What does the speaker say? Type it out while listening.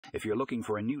If you're looking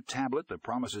for a new tablet that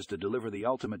promises to deliver the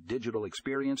ultimate digital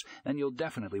experience, then you'll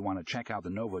definitely want to check out the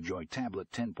NovoJoy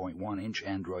Tablet 10.1-inch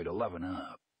Android 11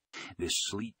 Hub. This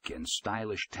sleek and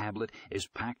stylish tablet is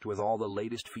packed with all the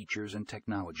latest features and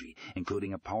technology,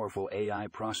 including a powerful AI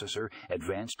processor,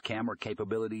 advanced camera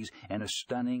capabilities, and a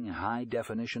stunning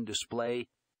high-definition display.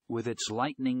 With its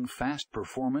lightning-fast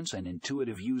performance and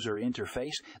intuitive user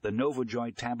interface, the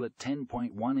NovoJoy Tablet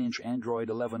 10.1-inch Android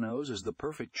 11Os is the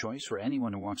perfect choice for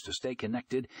anyone who wants to stay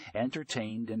connected,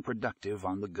 entertained, and productive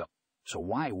on the go. So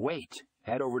why wait?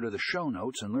 Head over to the show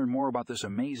notes and learn more about this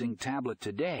amazing tablet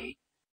today.